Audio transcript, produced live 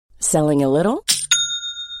Selling a little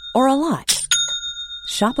or a lot?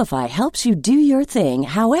 Shopify helps you do your thing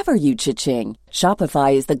however you cha-ching.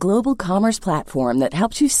 Shopify is the global commerce platform that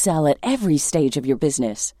helps you sell at every stage of your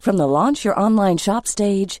business. From the launch your online shop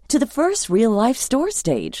stage to the first real-life store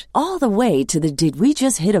stage, all the way to the did we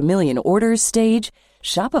just hit a million orders stage.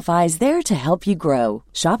 Shopify is there to help you grow.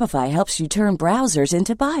 Shopify helps you turn browsers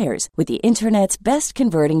into buyers with the internet's best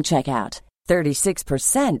converting checkout.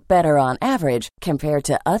 36% better on average compared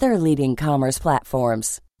to other leading commerce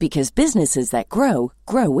platforms. Because businesses that grow,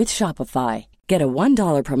 grow with Shopify. Get a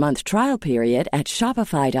 $1 per month trial period at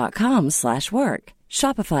shopify.com/work.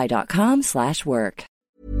 Shopify.com/work.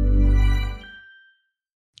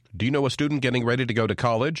 Do you know a student getting ready to go to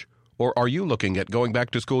college? Or are you looking at going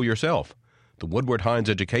back to school yourself? The Woodward Hines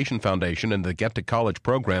Education Foundation and the Get to College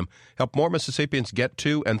program help more Mississippians get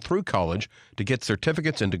to and through college to get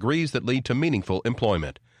certificates and degrees that lead to meaningful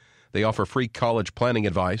employment. They offer free college planning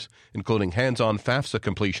advice, including hands-on FAFSA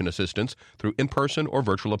completion assistance through in-person or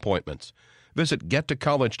virtual appointments. Visit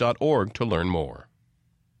gettocollege.org to learn more.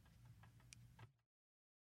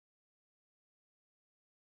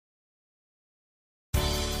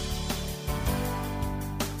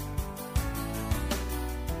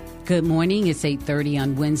 Good morning. It's 8:30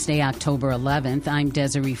 on Wednesday, October 11th. I'm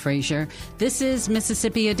Desiree Frazier. This is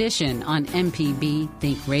Mississippi Edition on MPB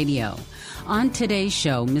Think Radio. On today's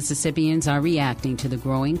show, Mississippians are reacting to the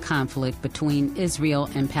growing conflict between Israel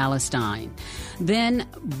and Palestine. Then,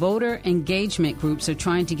 voter engagement groups are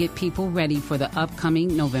trying to get people ready for the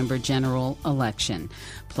upcoming November general election.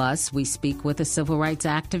 Plus, we speak with a civil rights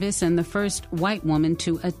activist and the first white woman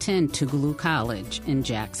to attend Tougaloo College in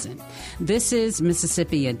Jackson. This is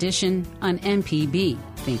Mississippi Edition on MPB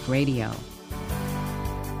Think Radio.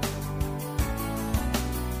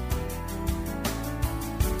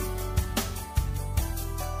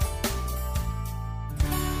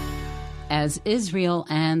 As Israel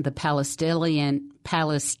and the Palestinian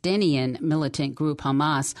militant group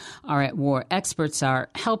Hamas are at war, experts are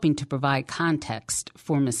helping to provide context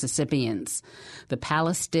for Mississippians. The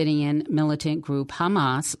Palestinian militant group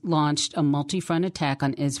Hamas launched a multi-front attack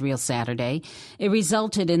on Israel Saturday. It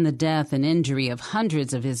resulted in the death and injury of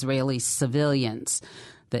hundreds of Israeli civilians.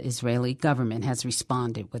 The Israeli government has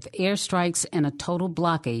responded with airstrikes and a total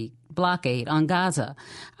blockade on Gaza.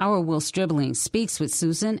 Our Will Stribling speaks with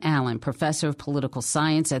Susan Allen, professor of political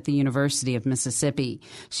science at the University of Mississippi.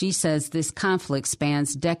 She says this conflict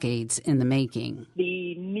spans decades in the making.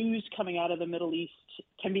 The news coming out of the Middle East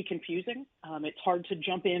can be confusing. It's hard to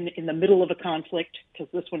jump in the middle of a conflict because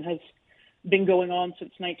this one has been going on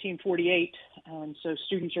since 1948, and so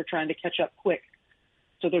students are trying to catch up quick.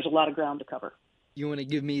 So there's a lot of ground to cover. You want to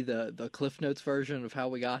give me the Cliff Notes version of how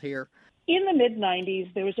we got here? In the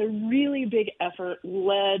mid-'90s, there was a really big effort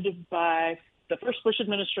led by the first Bush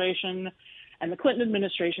administration and the Clinton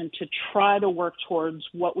administration to try to work towards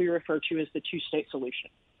what we refer to as the two-state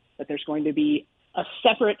solution, that there's going to be a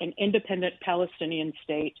separate and independent Palestinian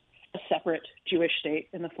state, a separate Jewish state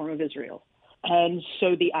in the form of Israel. And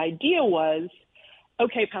so the idea was,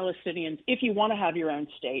 okay, Palestinians, if you want to have your own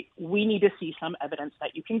state, we need to see some evidence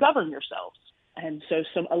that you can govern yourselves. And so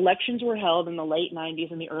some elections were held in the late 90s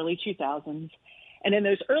and the early 2000s. And in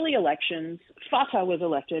those early elections, Fatah was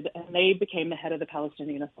elected, and they became the head of the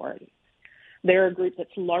Palestinian Authority. They're a group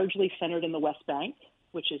that's largely centered in the West Bank,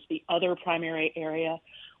 which is the other primary area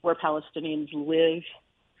where Palestinians live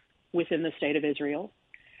within the state of Israel.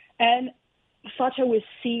 And Fatah was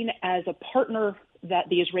seen as a partner that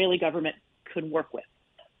the Israeli government could work with.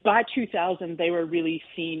 By 2000, they were really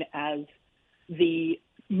seen as the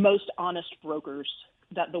most honest brokers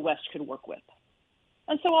that the West could work with.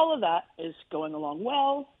 And so all of that is going along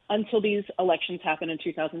well until these elections happen in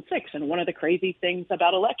 2006. And one of the crazy things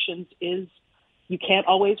about elections is you can't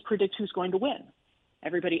always predict who's going to win.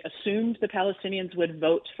 Everybody assumed the Palestinians would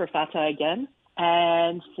vote for Fatah again,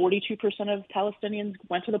 and 42% of Palestinians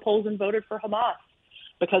went to the polls and voted for Hamas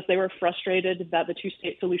because they were frustrated that the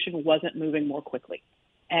two-state solution wasn't moving more quickly.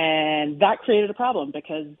 And that created a problem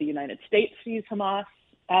because the United States sees Hamas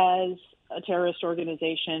as a terrorist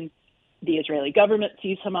organization. The Israeli government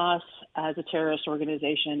sees Hamas as a terrorist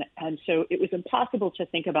organization. And so it was impossible to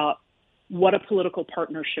think about what a political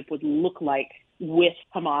partnership would look like with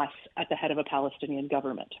Hamas at the head of a Palestinian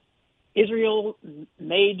government. Israel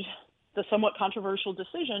made the somewhat controversial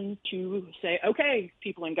decision to say, okay,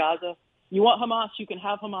 people in Gaza, you want Hamas, you can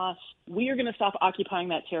have Hamas. We are going to stop occupying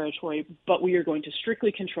that territory, but we are going to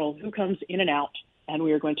strictly control who comes in and out. And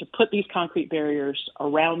we are going to put these concrete barriers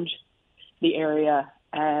around the area,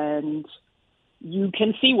 and you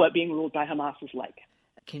can see what being ruled by Hamas is like.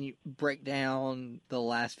 Can you break down the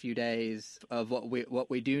last few days of what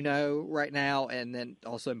we do know right now, and then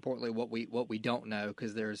also importantly what we don't know,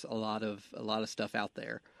 because there's a lot of stuff out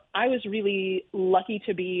there. I was really lucky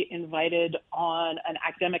to be invited on an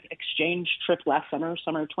academic exchange trip last summer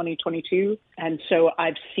 2022. And so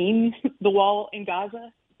I've seen the wall in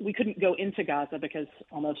Gaza. We couldn't go into Gaza because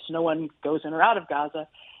almost no one goes in or out of Gaza,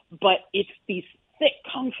 but it's these thick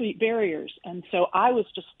concrete barriers. And so I was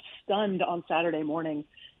just stunned on Saturday morning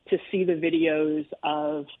to see the videos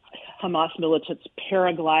of Hamas militants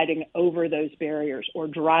paragliding over those barriers or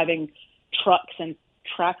driving trucks and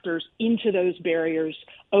tractors into those barriers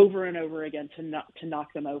over and over again to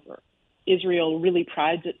knock them over. Israel really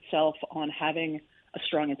prides itself on having a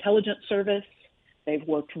strong intelligence service. They've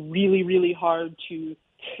worked really, really hard to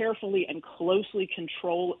carefully and closely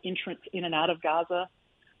control entrance in and out of Gaza.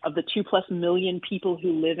 Of the 2+ million people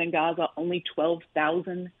who live in Gaza, only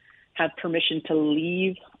 12,000 have permission to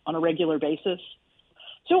leave on a regular basis.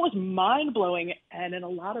 So it was mind-blowing and in a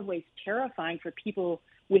lot of ways terrifying for people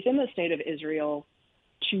within the state of Israel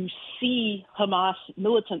to see Hamas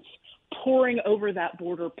militants pouring over that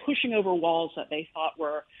border, pushing over walls that they thought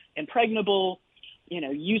were impregnable,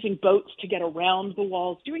 using boats to get around the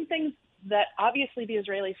walls, doing things that obviously the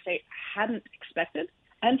Israeli state hadn't expected.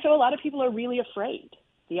 And so a lot of people are really afraid.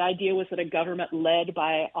 The idea was that a government led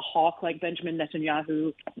by a hawk like Benjamin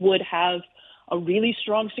Netanyahu would have a really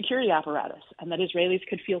strong security apparatus and that Israelis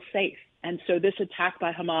could feel safe. And so this attack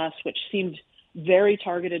by Hamas, which seemed very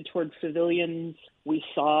targeted towards civilians. We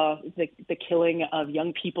saw the killing of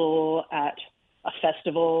young people at a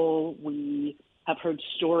festival. We have heard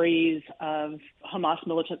stories of Hamas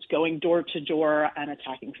militants going door to door and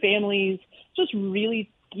attacking families, just really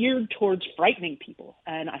geared towards frightening people.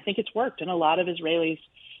 And I think it's worked. And a lot of Israelis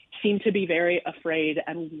seem to be very afraid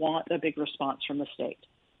and want a big response from the state.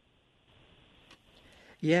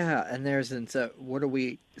 Yeah, and so what are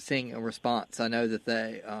we seeing in response? I know that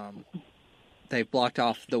they've blocked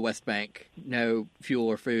off the West Bank. No fuel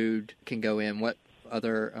or food can go in. What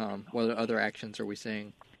other actions are we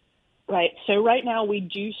seeing? Right. So right now we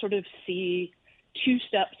do sort of see two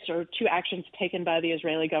steps or two actions taken by the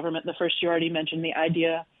Israeli government. The first, you already mentioned, the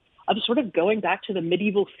idea of sort of going back to the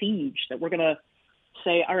medieval siege, that we're going to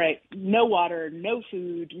say, all right, no water, no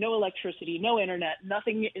food, no electricity, no internet,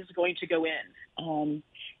 nothing is going to go in.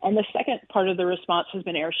 And the second part of the response has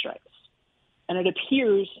been airstrikes. And it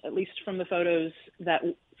appears, at least from the photos, that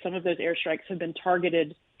some of those airstrikes have been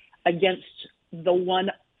targeted against the one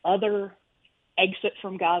other exit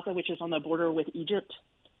from Gaza, which is on the border with Egypt.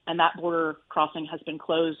 And that border crossing has been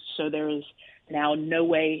closed, so there is now no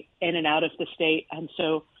way in and out of the state. And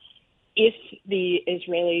so if the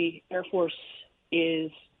Israeli Air Force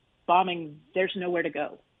is bombing, there's nowhere to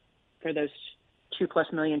go for those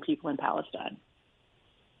 2+ million people in Palestine.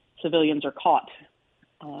 Civilians are caught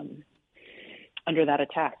under that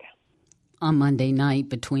attack. On Monday night,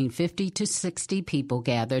 between 50 to 60 people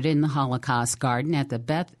gathered in the Holocaust Garden at the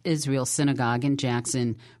Beth Israel Synagogue in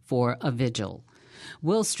Jackson for a vigil.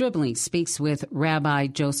 Will Stribling speaks with Rabbi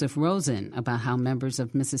Joseph Rosen about how members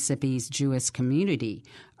of Mississippi's Jewish community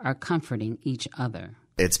are comforting each other.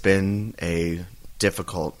 It's been a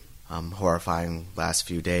difficult, horrifying last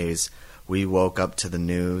few days. We woke up to the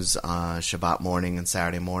news Shabbat morning and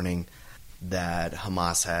Saturday morning that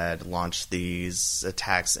Hamas had launched these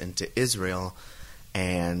attacks into Israel,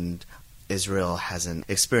 and Israel hasn't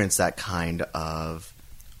experienced that kind of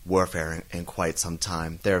warfare in quite some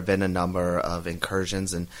time. There have been a number of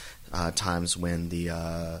incursions and times when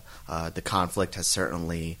the conflict has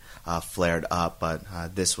certainly flared up,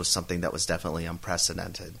 but this was something that was definitely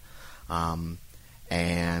unprecedented.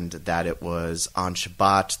 And that it was on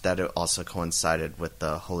Shabbat, that it also coincided with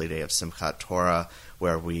the holy day of Simchat Torah,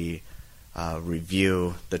 where we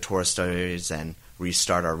review the Torah stories and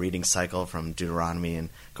restart our reading cycle from Deuteronomy and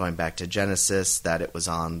going back to Genesis, that it was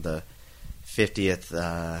on the 50th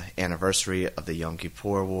anniversary of the Yom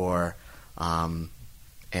Kippur War, and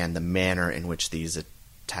the manner in which these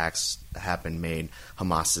attacks happened made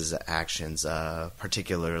Hamas's actions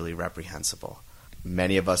particularly reprehensible.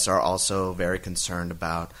 Many of us are also very concerned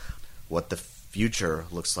about what the future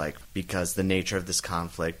looks like, because the nature of this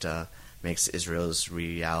conflict makes Israel's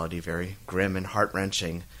reality very grim and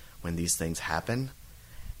heart-wrenching when these things happen,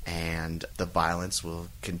 and the violence will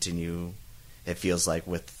continue. It feels like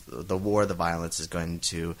with the war, the violence is going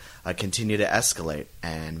to continue to escalate,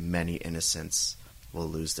 and many innocents will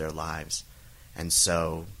lose their lives. And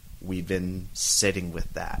so we've been sitting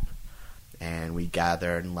with that. And we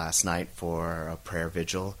gathered last night for a prayer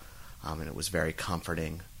vigil, and it was very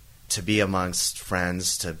comforting to be amongst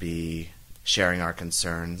friends, to be sharing our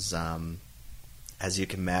concerns, As you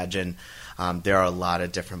can imagine, there are a lot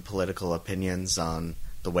of different political opinions on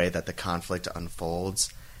the way that the conflict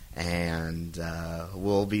unfolds, and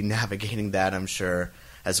we'll be navigating that, I'm sure,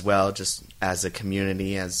 as well, just as a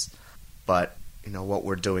community. But what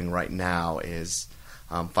we're doing right now is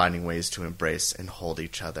finding ways to embrace and hold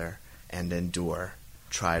each other and endure,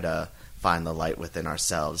 try to find the light within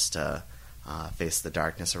ourselves to face the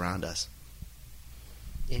darkness around us.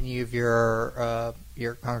 Any of your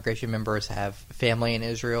congregation members have family in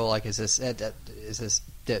Israel? Like, does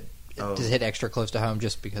it hit extra close to home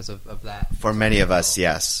just because of that? For many of us,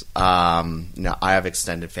 yes. I have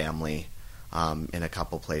extended family in a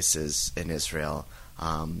couple places in Israel.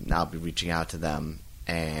 I'll be reaching out to them,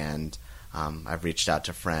 and I've reached out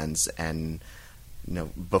to friends. And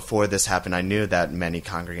before this happened, I knew that many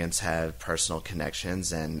congregants had personal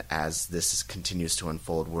connections, and as this continues to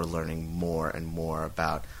unfold, we're learning more and more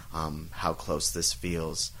about how close this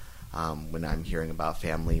feels when I'm hearing about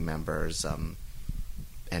family members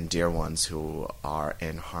and dear ones who are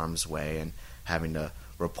in harm's way and having to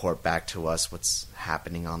report back to us what's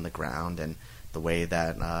happening on the ground, and the way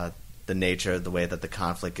that the way that the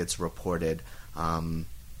conflict gets reported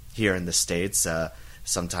here in the States.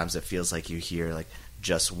 Sometimes it feels like you hear like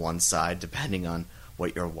just one side, depending on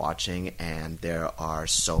what you're watching, and there are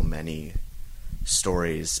so many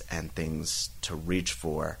stories and things to reach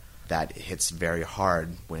for that hits very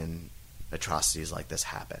hard when atrocities like this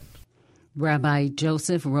happen. Rabbi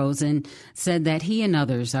Joseph Rosen said that he and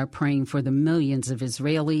others are praying for the millions of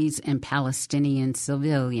Israelis and Palestinian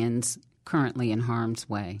civilians currently in harm's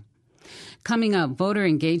way. Coming up, voter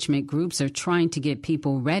engagement groups are trying to get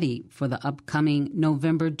people ready for the upcoming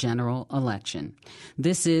November general election.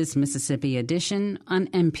 This is Mississippi Edition on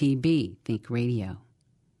MPB Think Radio.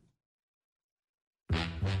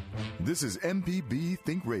 This is MPB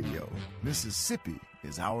Think Radio. Mississippi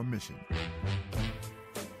is our mission.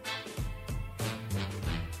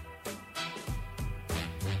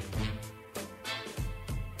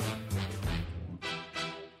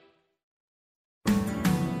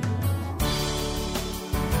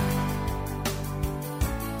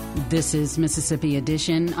 This is Mississippi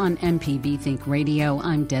Edition on MPB Think Radio.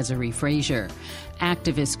 I'm Desiree Frazier.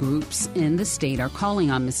 Activist groups in the state are calling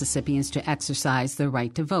on Mississippians to exercise their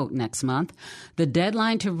right to vote next month. The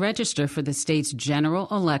deadline to register for the state's general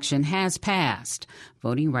election has passed.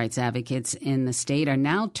 Voting rights advocates in the state are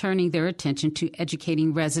now turning their attention to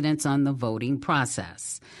educating residents on the voting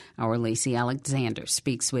process. Our Lacey Alexander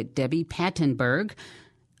speaks with Debbie Pattenberg,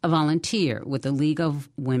 a volunteer with the League of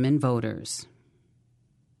Women Voters.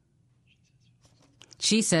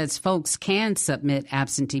 She says folks can submit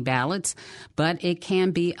absentee ballots, but it can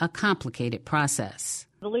be a complicated process.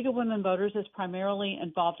 The League of Women Voters is primarily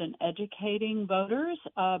involved in educating voters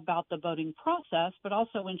about the voting process, but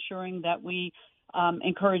also ensuring that we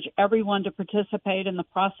encourage everyone to participate in the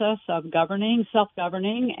process of governing,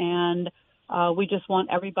 self-governing, and we just want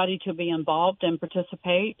everybody to be involved and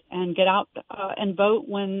participate and get out and vote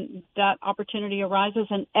when that opportunity arises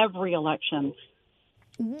in every election.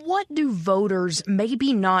 What do voters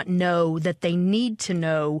maybe not know that they need to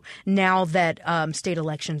know now that state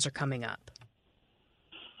elections are coming up?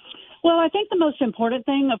 Well, I think the most important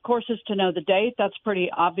thing, of course, is to know the date. That's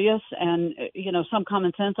pretty obvious and, some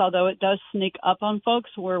common sense, although it does sneak up on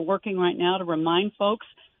folks. We're working right now to remind folks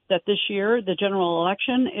that this year the general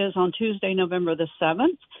election is on Tuesday, November the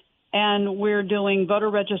 7th. And we're doing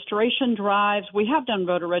voter registration drives. We have done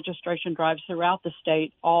voter registration drives throughout the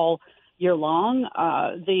state all year long.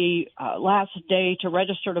 The last day to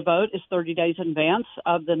register to vote is 30 days in advance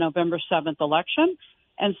of the November 7th election.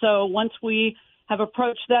 And so once we have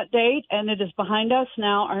approached that date and it is behind us,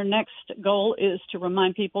 now our next goal is to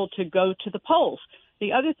remind people to go to the polls.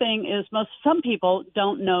 The other thing is some people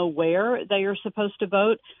don't know where they are supposed to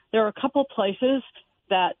vote. There are a couple places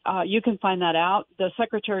that you can find that out. The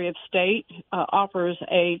Secretary of State offers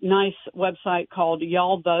a nice website called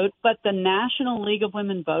Y'all Vote, but the National League of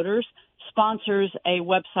Women Voters sponsors a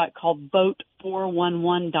website called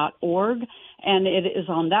vote411.org, and it is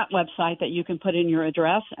on that website that you can put in your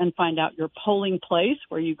address and find out your polling place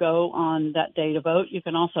where you go on that day to vote. You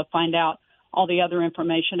can also find out all the other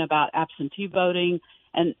information about absentee voting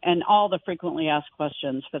and all the frequently asked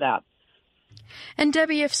questions for that. And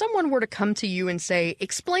Debbie, if someone were to come to you and say,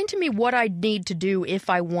 explain to me what I need to do if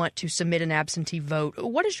I want to submit an absentee vote,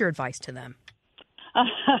 what is your advice to them?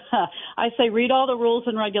 I say read all the rules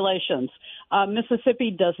and regulations.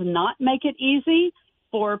 Mississippi does not make it easy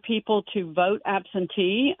for people to vote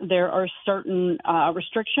absentee. There are certain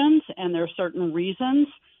restrictions and there are certain reasons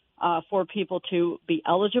for people to be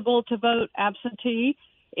eligible to vote absentee.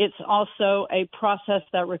 It's also a process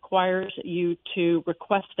that requires you to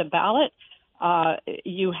request a ballot.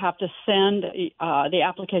 You have to send the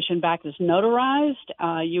application back as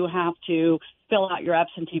notarized. You have to fill out your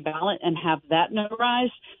absentee ballot and have that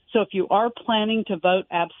notarized. So if you are planning to vote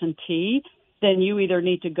absentee, then you either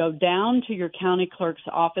need to go down to your county clerk's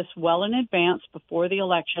office well in advance before the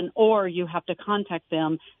election, or you have to contact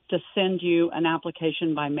them to send you an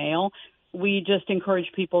application by mail. We just encourage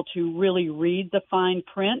people to really read the fine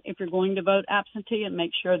print if you're going to vote absentee and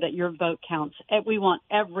make sure that your vote counts. We want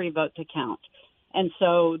every vote to count. And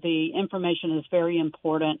so the information is very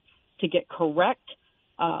important to get correct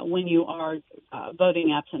when you are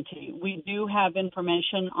voting absentee. We do have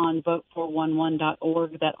information on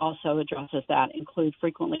vote411.org that also addresses that, include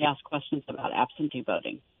frequently asked questions about absentee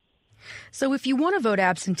voting. So if you want to vote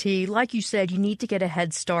absentee, like you said, you need to get a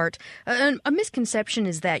head start. A misconception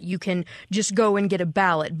is that you can just go and get a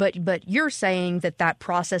ballot, but you're saying that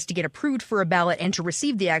process to get approved for a ballot and to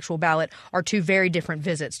receive the actual ballot are two very different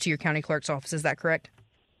visits to your county clerk's office. Is that correct?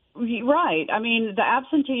 Right. I mean, the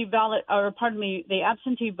absentee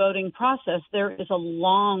voting process, there is a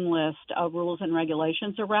long list of rules and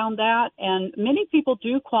regulations around that, and many people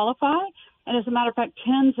do qualify. And as a matter of fact,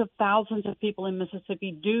 tens of thousands of people in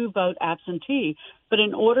Mississippi do vote absentee. But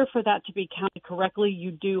in order for that to be counted correctly,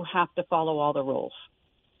 you do have to follow all the rules.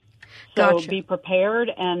 So Gotcha. Be prepared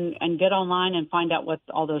and get online and find out what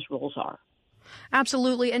all those rules are.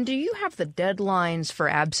 Absolutely. And do you have the deadlines for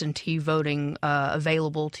absentee voting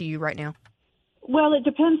available to you right now? Well, it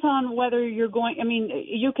depends on whether you're going. I mean,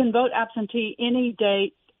 you can vote absentee any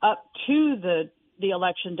date up to the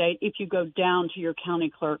election date if you go down to your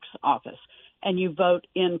county clerk's office and you vote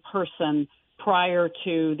in person prior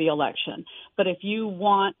to the election. But if you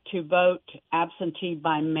want to vote absentee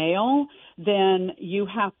by mail, then you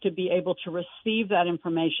have to be able to receive that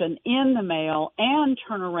information in the mail and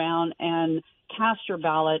turn around and cast your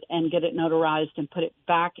ballot and get it notarized and put it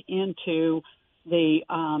back into the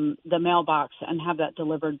mailbox and have that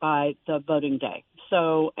delivered by the voting day.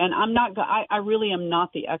 So, and I really am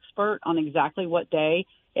not the expert on exactly what day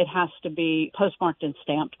it has to be postmarked and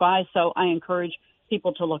stamped by. So I encourage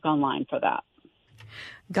people to look online for that.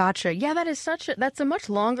 Gotcha. Yeah, that's a much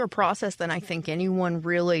longer process than I think anyone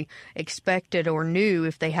really expected or knew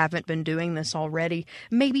if they haven't been doing this already.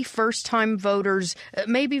 Maybe first-time voters,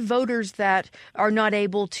 maybe voters that are not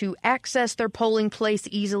able to access their polling place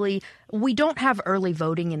easily. We don't have early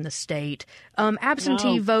voting in the state.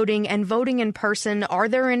 Absentee voting and voting in person, are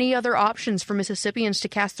there any other options for Mississippians to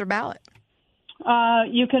cast their ballot?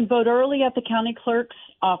 You can vote early at the county clerk's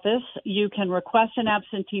office. You can request an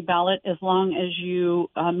absentee ballot as long as you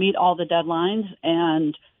meet all the deadlines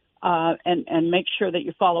and make sure that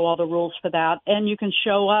you follow all the rules for that. And you can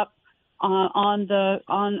show up on the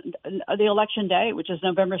election day, which is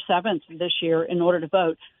November 7th this year, in order to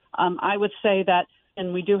vote. I would say that,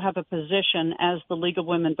 and we do have a position as the League of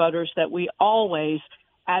Women Voters, that we always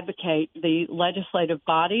advocate the legislative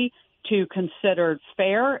body to consider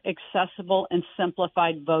fair, accessible, and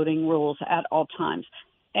simplified voting rules at all times.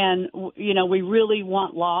 And, you know, we really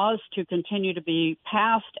want laws to continue to be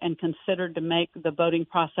passed and considered to make the voting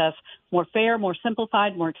process more fair, more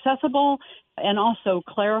simplified, more accessible, and also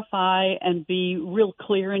clarify and be real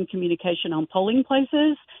clear in communication on polling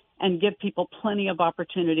places and give people plenty of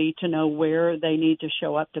opportunity to know where they need to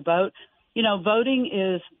show up to vote. You know, voting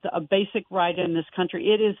is a basic right in this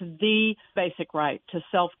country. It is the basic right to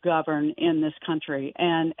self-govern in this country,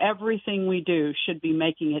 and everything we do should be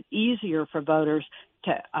making it easier for voters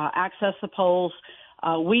to access the polls.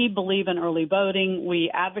 We believe in early voting. We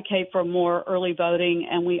advocate for more early voting,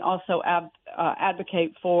 and we also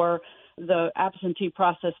advocate for the absentee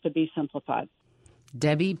process to be simplified.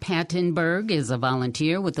 Debbie Pattenberg is a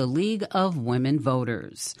volunteer with the League of Women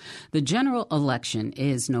Voters. The general election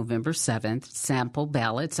is November 7th. Sample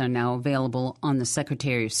ballots are now available on the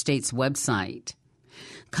Secretary of State's website.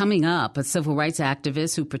 Coming up, a civil rights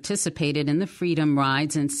activist who participated in the freedom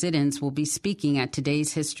rides and sit-ins will be speaking at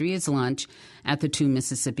today's History is Lunch at the two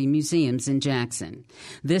Mississippi museums in Jackson.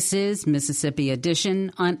 This is Mississippi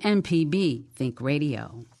Edition on MPB Think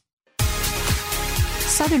Radio.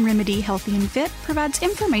 Southern Remedy Healthy and Fit provides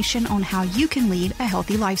information on how you can lead a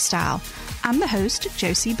healthy lifestyle. I'm the host,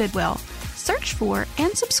 Josie Bidwell. Search for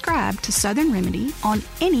and subscribe to Southern Remedy on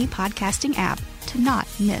any podcasting app to not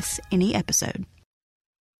miss any episode.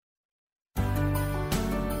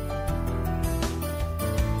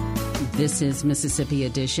 This is Mississippi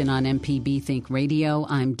Edition on MPB Think Radio.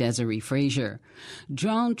 I'm Desiree Frazier.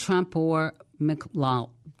 Drone transport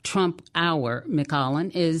Trump Hour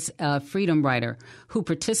McCollin is a freedom writer who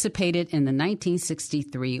participated in the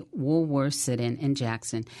 1963 World War sit-in in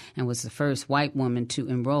Jackson and was the first white woman to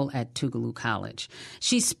enroll at Tougaloo College.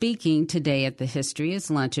 She's speaking today at the History is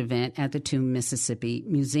Lunch event at the two Mississippi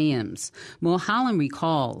museums. Mulholland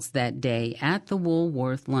recalls that day at the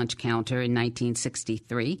Woolworth lunch counter in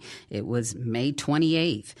 1963. It was May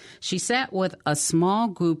 28th. She sat with a small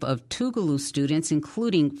group of Tougaloo students,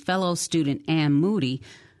 including fellow student Ann Moody,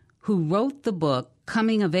 who wrote the book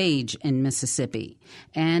Coming of Age in Mississippi,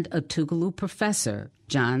 and a Tougaloo professor,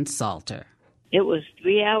 John Salter. It was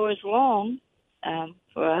 3 hours long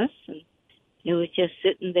for us, and it was just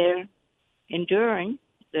sitting there enduring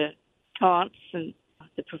the taunts, and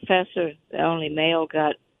the professor, the only male,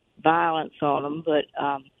 got violence on him, but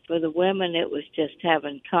for the women it was just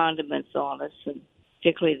having condiments on us, and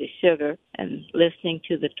particularly the sugar, and listening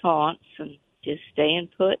to the taunts and just staying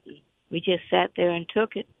put. And we just sat there and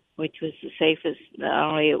took it, which was the safest.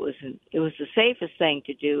 Not only it was the safest thing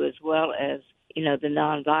to do, as well as, you know, the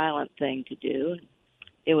nonviolent thing to do.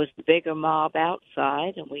 There was the bigger mob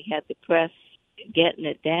outside, and we had the press getting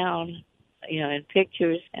it down, you know, in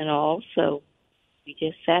pictures and all. So we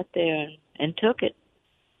just sat there and took it.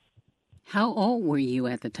 How old were you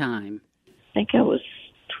at the time? I think I was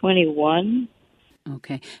 21.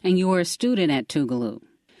 Okay. And you were a student at Tougaloo.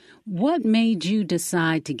 What made you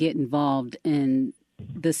decide to get involved in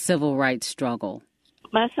the civil rights struggle?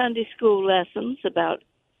 My Sunday school lessons about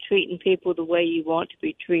treating people the way you want to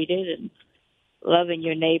be treated and loving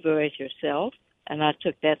your neighbor as yourself. And I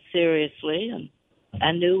took that seriously, and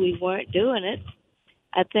I knew we weren't doing it.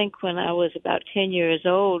 I think when I was about 10 years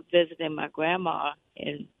old, visiting my grandma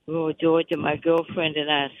in rural Georgia, my girlfriend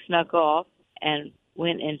and I snuck off and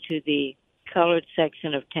went into the colored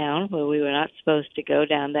section of town where we were not supposed to go,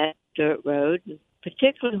 down that dirt road.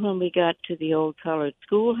 Particularly when we got to the old colored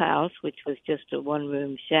schoolhouse, which was just a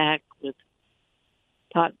one-room shack with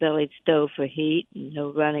pot-bellied stove for heat, and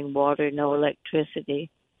no running water, no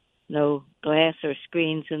electricity, no glass or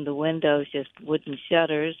screens in the windows, just wooden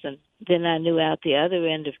shutters. And then I knew out the other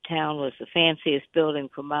end of town was the fanciest building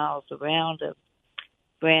for miles around, a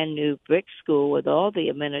brand-new brick school with all the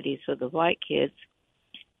amenities for the white kids.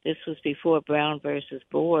 This was before Brown versus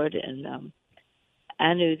Board, and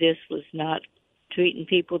I knew this was not treating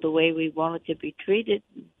people the way we wanted to be treated.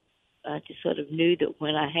 I just sort of knew that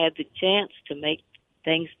when I had the chance to make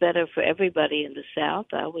things better for everybody in the South,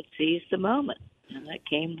 I would seize the moment. And that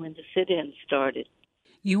came when the sit-in started.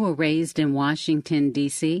 You were raised in Washington,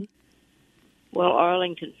 D.C.? Well,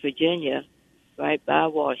 Arlington, Virginia, right by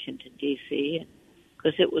Washington, D.C.,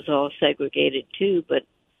 because it was all segregated too, but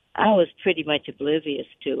I was pretty much oblivious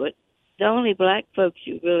to it. The only black folks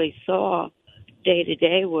you really saw day to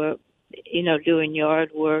day were, you know, doing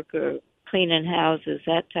yard work or cleaning houses,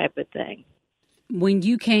 that type of thing. When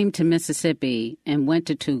you came to Mississippi and went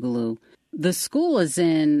to Tougaloo, the school is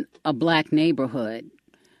in a black neighborhood.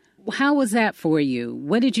 How was that for you?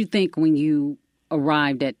 What did you think when you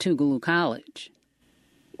arrived at Tougaloo College?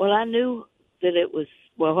 Well, I knew that it was,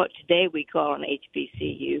 well, what today we call an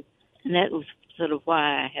HBCU, and that was sort of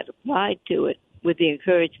why I had applied to it, with the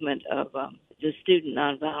encouragement of the Student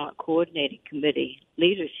Nonviolent Coordinating Committee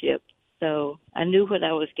leadership. So I knew what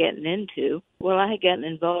I was getting into. Well, I had gotten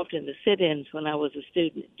involved in the sit-ins when I was a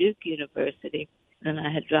student at Duke University, and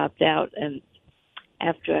I had dropped out. And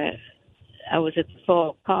after I was at the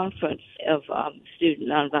fall conference of Student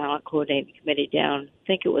Nonviolent Coordinating Committee down, I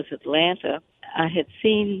think it was Atlanta, I had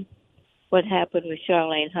seen what happened with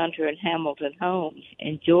Charlene Hunter and Hamilton Holmes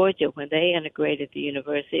in Georgia when they integrated the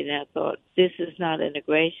university, and I thought, this is not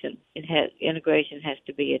integration. Integration has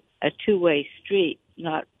to be a two-way street,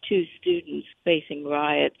 not two students facing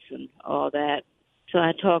riots and all that. So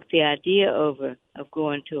I talked the idea over of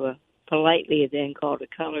going to a politely then called a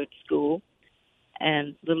colored school,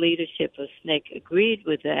 and the leadership of SNCC agreed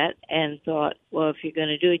with that and thought, well, if you're going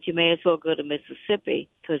to do it, you may as well go to Mississippi,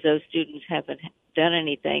 because those students haven't done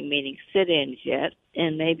anything, meaning sit-ins yet,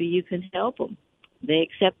 and maybe you can help them. They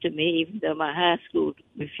accepted me, even though my high school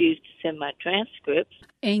refused to send my transcripts.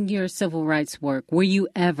 In your civil rights work, were you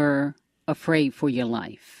ever afraid for your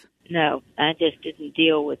life? No, I just didn't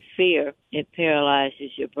deal with fear. It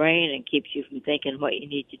paralyzes your brain and keeps you from thinking what you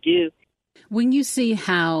need to do. When you see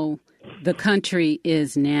how the country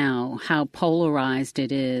is now, how polarized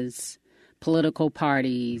it is, political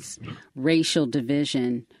parties, racial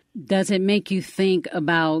division, does it make you think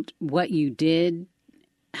about what you did?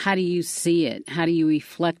 How do you see it? How do you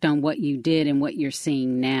reflect on what you did and what you're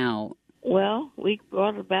seeing now? Well, we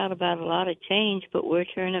brought about a lot of change, but we're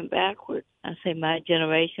turning backward. I say my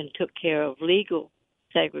generation took care of legal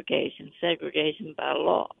segregation by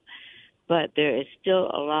law. But there is still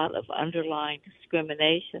a lot of underlying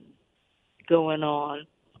discrimination going on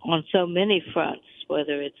so many fronts,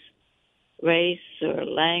 whether it's race or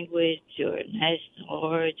language or national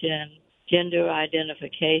origin, gender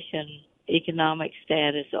identification, economic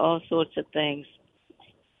status, all sorts of things.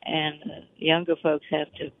 And younger folks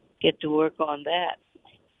have to get to work on that.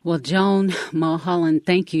 Well, Joan Mulholland,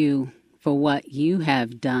 thank you for what you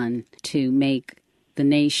have done to make the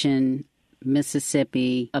nation,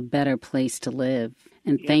 Mississippi, a better place to live.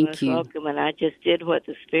 And thank you. You're most welcome, and I just did what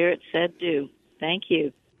the Spirit said do. Thank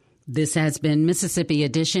you. This has been Mississippi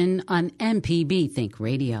Edition on MPB Think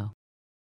Radio.